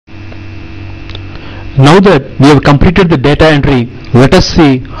Now that we have completed the data entry, let us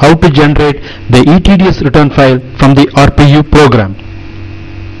see how to generate the e-TDS return file from the RPU program.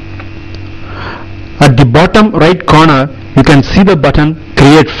 At the bottom right corner, you can see the button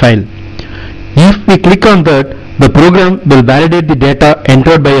Create File. If we click on that, the program will validate the data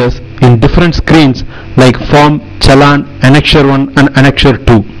entered by us in different screens like Form, Challan, Annexure 1 and Annexure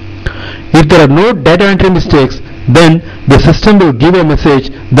 2. If there are no data entry mistakes, then the system will give a message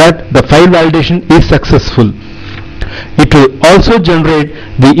that the file validation is successful. It will also generate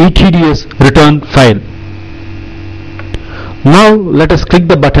the e-TDS return file. Now let us click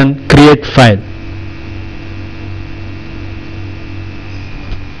the button Create File.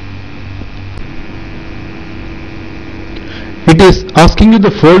 It is asking you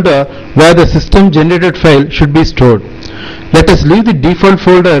the folder where the system generated file should be stored. Let us leave the default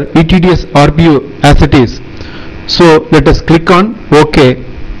folder e-TDS RPU as it is. So let us click on OK.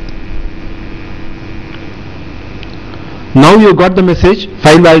 Now you got the message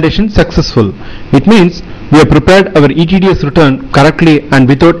file validation successful. It means we have prepared our e-TDS return correctly and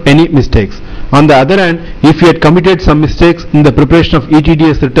without any mistakes. On the other hand, if you had committed some mistakes in the preparation of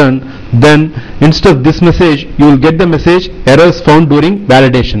e-TDS return, then instead of this message, you will get the message errors found during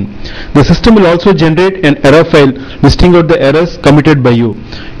validation. The system will also generate an error file listing out the errors committed by you.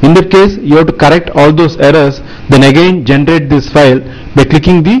 In that case, you have to correct all those errors, then again generate this file by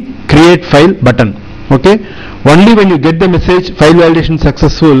clicking the Create File button. Okay? Only when you get the message file validation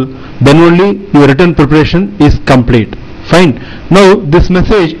successful, then only your return preparation is complete. Fine. Now this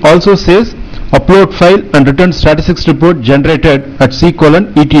message also says upload file and return statistics report generated at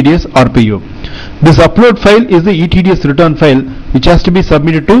C:/e-TDS RPU. This upload file is the e-TDS return file which has to be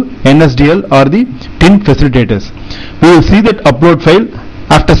submitted to NSDL or the TIN facilitators. We will see that upload file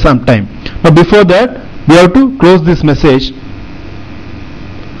after some time. Now before that, we have to close this message.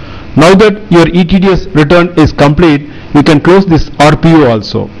 Now that your e-TDS return is complete, you can close this RPU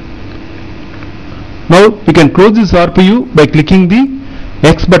also. Now you can close this RPU by clicking the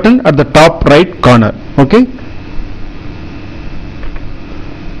X button at the top right corner. Okay.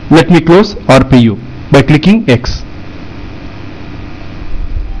 Let me close RPU by clicking X.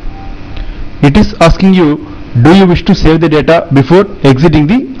 It is asking you, do you wish to save the data before exiting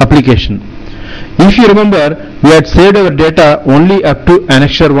the application? If you remember, we had saved our data only up to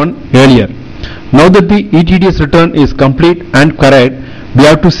Annexure 1 earlier. Now that the e-TDS return is complete and correct, we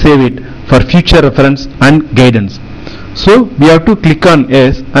have to save it for future reference and guidance. So we have to click on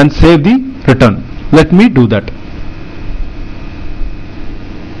Yes and save the return. Let me do that.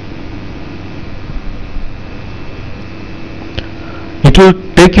 It will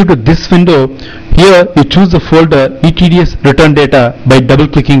take you to this window. Here you choose the folder e-TDS return data by double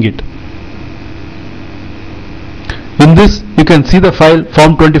clicking it. In this you can see the file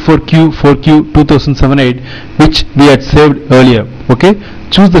form24q 4q 2007-8 which we had saved earlier. Okay,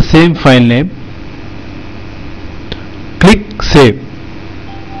 choose the same file name, click Save.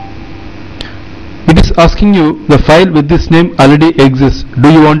 It is asking you the file with this name already exists. Do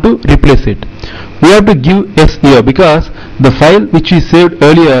you want to replace it? We have to give yes here because the file which we saved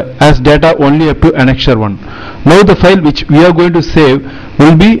earlier has data only up to Annexure 1. Now the file which we are going to save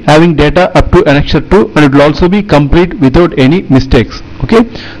will be having data up to Annexure 2 and it will also be complete without any mistakes. Okay,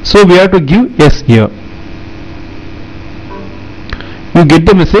 so we have to give yes here. You get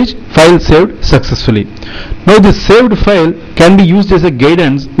the message file saved successfully. Now this saved file can be used as a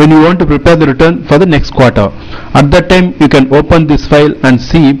guidance when you want to prepare the return for the next quarter. At that time you can open this file and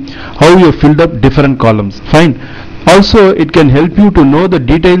see how you filled up different columns. Fine. Also it can help you to know the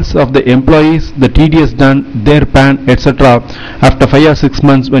details of the employees, the TDS done, their PAN, etc. after 5 or 6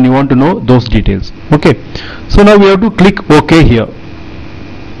 months when you want to know those details. Okay. So now we have to click OK here.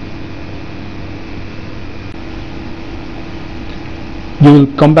 You will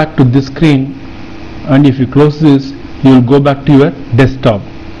come back to this screen, and if you close this, you will go back to your desktop.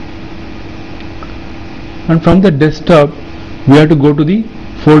 And from the desktop, we have to go to the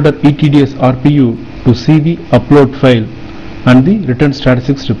folder e-TDS RPU to see the upload file and the return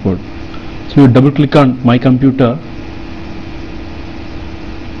statistics report. So you double click on My Computer.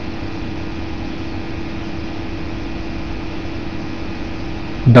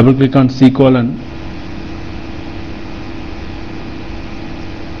 Double click on C:/.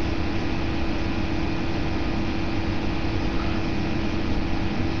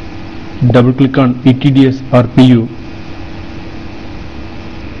 Double click on e-TDS RPU.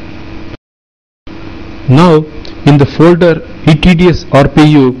 Now in the folder e-TDS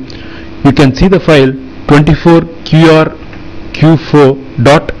RPU you can see the file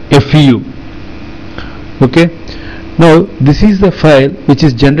 24qrq4.feu. Okay, now this is the file which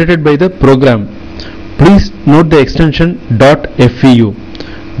is generated by the program. Please note the extension .fvu.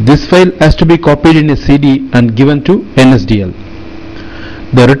 This file has to be copied in a CD and given to NSDL.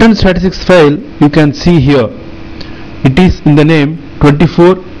 The return statistics file you can see here. It is in the name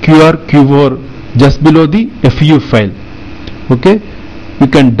 24QRQ4 just below the FU file. Okay, you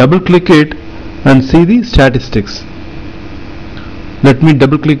can double click it and see the statistics. Let me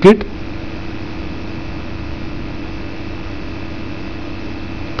double click it.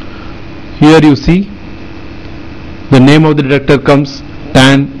 Here you see the name of the director comes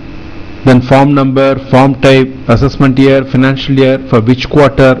TAN, then form number, form type, assessment year, financial year, for which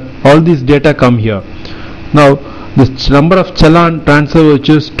quarter, all these data come here. Now the number of challan transfer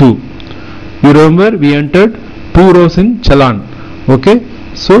vouchers 2. You remember we entered 2 rows in challan. Okay,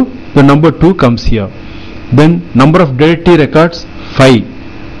 so the number 2 comes here. Then number of directory records 5.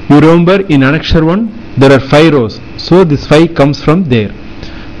 You remember in annexure 1 there are 5 rows, so this 5 comes from there.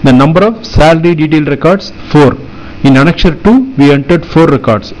 The number of salary detail records 4. In annexure 2 we entered 4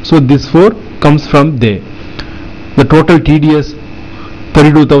 records, so this 4 comes from there. The total TDS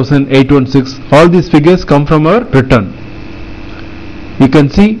 32,816, all these figures come from our return. You can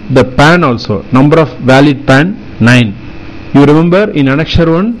see the PAN also, number of valid PAN 9. You remember in annexure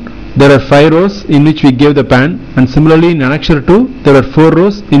 1 there are 5 rows in which we gave the PAN, and similarly in annexure 2 there are 4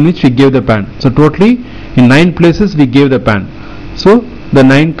 rows in which we gave the PAN. So totally in 9 places we gave the PAN. So the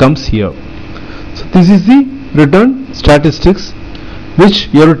 9 comes here. So this is the return statistics which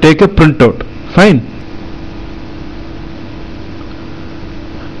you have to take a printout. Fine.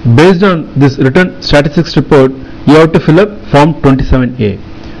 Based on this return statistics report, you have to fill up form 27A.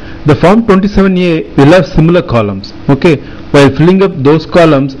 The form 27A will have similar columns. Okay, while filling up those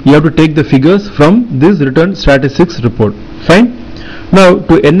columns you have to take the figures from this return statistics report. Fine. Now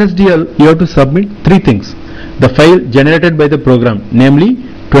to NSDL you have to submit 3 things: the file generated by the program, namely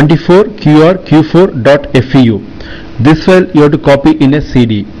 24QRQ4.feu. This file you have to copy in a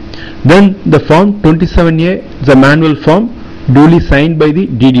CD. Then the form 27A is a manual form duly signed by the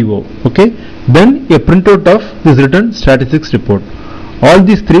DDO. Okay. Then a printout of this return statistics report. All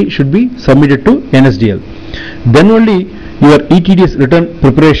these 3 should be submitted to NSDL. Then only your e-TDS return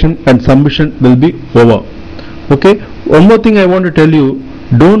preparation and submission will be over. Okay. One more thing I want to tell you: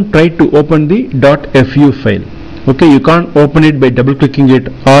 don't try to open the .fu file. Okay, you can't open it by double clicking it,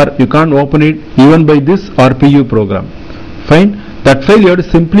 or you can't open it even by this RPU program. Fine. That file you have to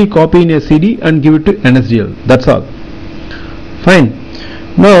simply copy in a CD and give it to NSDL. That's all. Fine.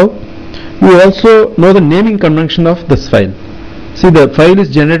 Now you also know the naming convention of this file. See, the file is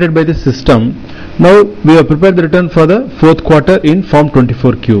generated by the system. Now we have prepared the return for the 4th quarter in form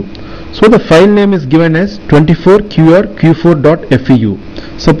 24Q. So the file name is given as 24QRQ4.feu.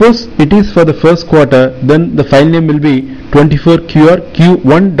 Suppose it is for the 1st quarter, then the file name will be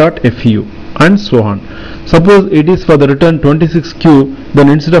 24QRQ1.feu, and so on. Suppose it is for the return 26Q, then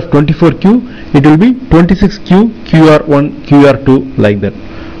instead of 24Q it will be 26Q QR1 QR2, like that.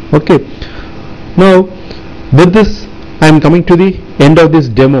 Okay. Now with this I am coming to the end of this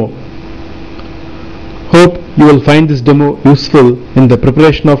demo. Hope you will find this demo useful in the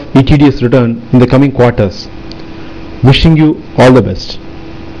preparation of e-TDS return in the coming quarters. Wishing you all the best.